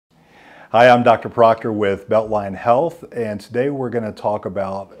Hi, I'm Dr. Procter with Beltline Health, and today we're going to talk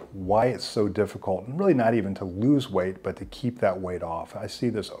about why it's so difficult, and really not even to lose weight, but to keep that weight off. I see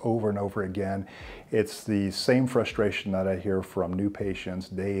this over and over again. It's the same frustration that I hear from new patients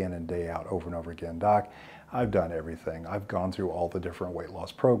day in and day out over and over again. Doc, I've done everything. I've gone through all the different weight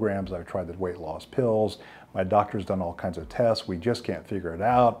loss programs. I've tried the weight loss pills. My doctor's done all kinds of tests. We just can't figure it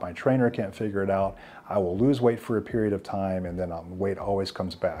out. My trainer can't figure it out. I will lose weight for a period of time and then weight always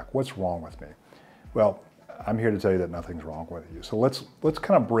comes back. What's wrong with me? Well, I'm here to tell you that nothing's wrong with you. So let's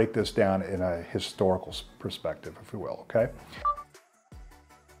kind of break this down in a historical perspective, if you will, okay?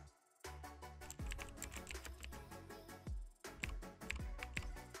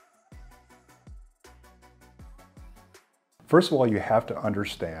 First of all, you have to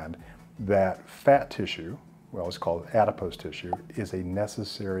understand that fat tissue, well, it's called adipose tissue, is a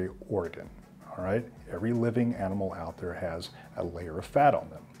necessary organ, all right? Every living animal out there has a layer of fat on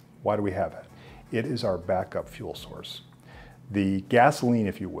them. Why do we have it? It is our backup fuel source. The gasoline,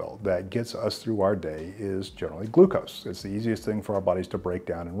 if you will, that gets us through our day is generally glucose. It's the easiest thing for our bodies to break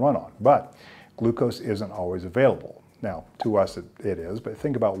down and run on, but glucose isn't always available. Now, to us it is, but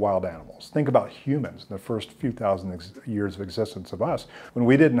think about wild animals. Think about humans, the first few thousand years of existence of us, when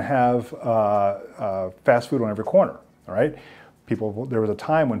we didn't have fast food on every corner, all right? There was a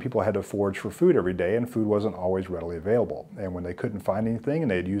time when people had to forage for food every day and food wasn't always readily available. And when they couldn't find anything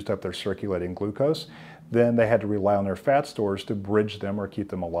and they had used up their circulating glucose, then they had to rely on their fat stores to bridge them or keep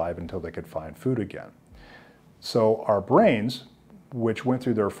them alive until they could find food again. So our brains, which went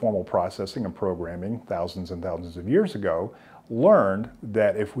through their formal processing and programming thousands and thousands of years ago, learned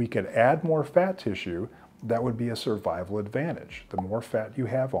that if we could add more fat tissue, that would be a survival advantage. The more fat you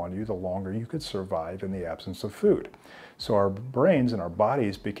have on you, the longer you could survive in the absence of food. So our brains and our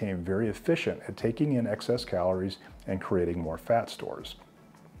bodies became very efficient at taking in excess calories and creating more fat stores.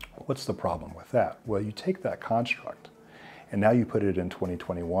 What's the problem with that? Well, you take that construct and now you put it in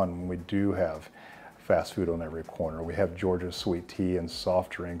 2021 when we do have fast food on every corner. We have Georgia sweet tea and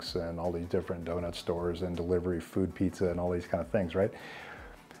soft drinks and all these different donut stores and delivery food pizza and all these kind of things, right?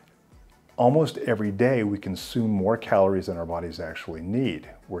 Almost every day we consume more calories than our bodies actually need.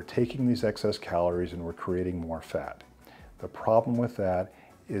 We're taking these excess calories and we're creating more fat. The problem with that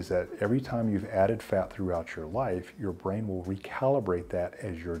is that every time you've added fat throughout your life, your brain will recalibrate that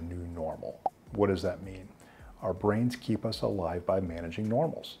as your new normal. What does that mean? Our brains keep us alive by managing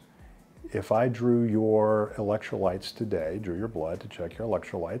normals. If I drew your electrolytes today, drew your blood to check your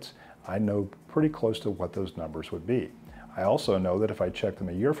electrolytes, I know pretty close to what those numbers would be. I also know that if I check them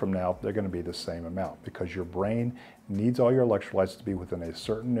a year from now, they're going to be the same amount because your brain needs all your electrolytes to be within a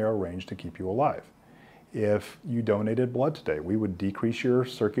certain narrow range to keep you alive. If you donated blood today, we would decrease your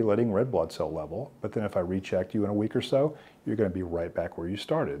circulating red blood cell level, but then if I rechecked you in a week or so, you're going to be right back where you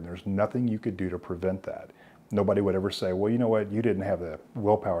started. And there's nothing you could do to prevent that. Nobody would ever say, well, you know what, you didn't have the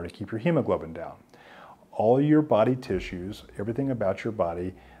willpower to keep your hemoglobin down. All your body tissues, everything about your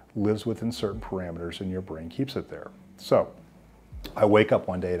body lives within certain parameters and your brain keeps it there. So I wake up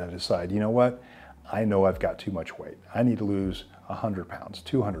one day and I decide, you know what, I know I've got too much weight. I need to lose 100 pounds,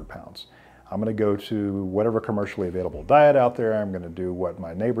 200 pounds. I'm going to go to whatever commercially available diet out there. I'm going to do what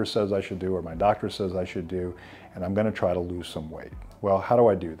my neighbor says I should do or my doctor says I should do, and I'm going to try to lose some weight. Well, how do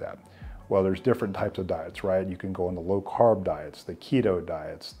I do that? Well, there's different types of diets, right? You can go on the low carb diets, the keto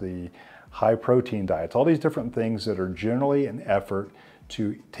diets, the high protein diets, all these different things that are generally an effort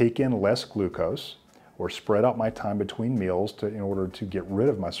to take in less glucose or spread out my time between meals in order to get rid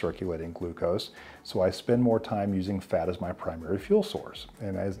of my circulating glucose. So I spend more time using fat as my primary fuel source.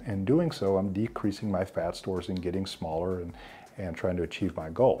 And in doing so, I'm decreasing my fat stores and getting smaller and trying to achieve my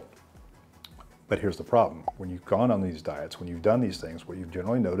goal. But here's the problem. When you've gone on these diets, when you've done these things, what you've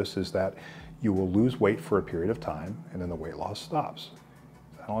generally noticed is that you will lose weight for a period of time and then the weight loss stops.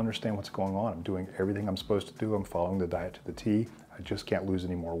 I don't understand what's going on. I'm doing everything I'm supposed to do. I'm following the diet to the T. I just can't lose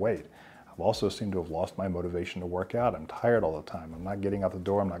any more weight. I've also seemed to have lost my motivation to work out. I'm tired all the time. I'm not getting out the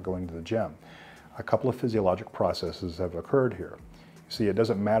door. I'm not going to the gym. A couple of physiologic processes have occurred here. You see, it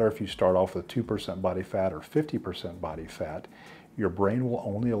doesn't matter if you start off with 2% body fat or 50% body fat. Your brain will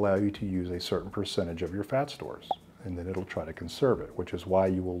only allow you to use a certain percentage of your fat stores, and then it'll try to conserve it, which is why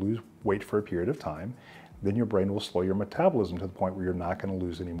you will lose weight for a period of time. Then your brain will slow your metabolism to the point where you're not going to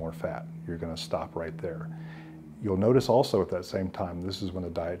lose any more fat. You're going to stop right there. You'll notice also at that same time, this is when the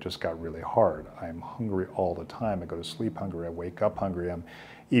diet just got really hard. I'm hungry all the time. I go to sleep hungry. I wake up hungry. I'm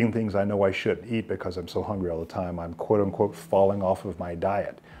eating things I know I shouldn't eat because I'm so hungry all the time. I'm quote unquote falling off of my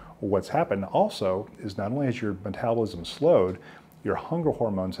diet. What's happened also is not only has your metabolism slowed, your hunger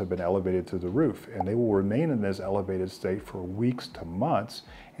hormones have been elevated to the roof, and they will remain in this elevated state for weeks to months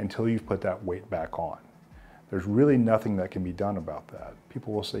until you've put that weight back on. There's really nothing that can be done about that.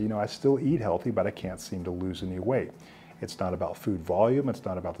 People will say, you know, I still eat healthy, but I can't seem to lose any weight. It's not about food volume, it's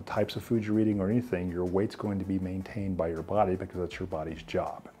not about the types of food you're eating or anything. Your weight's going to be maintained by your body because that's your body's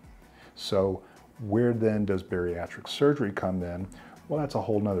job. So where then does bariatric surgery come in? Well, that's a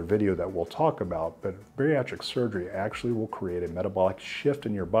whole nother video that we'll talk about, but bariatric surgery actually will create a metabolic shift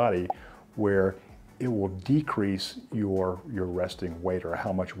in your body where it will decrease your resting weight, or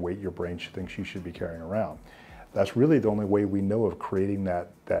how much weight your brain thinks you should be carrying around. That's really the only way we know of creating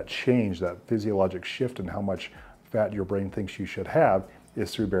that change, that physiologic shift in how much fat your brain thinks you should have,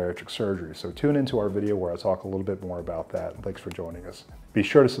 is through bariatric surgery. So tune into our video where I talk a little bit more about that. Thanks for joining us. Be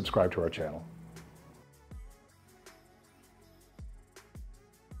sure to subscribe to our channel.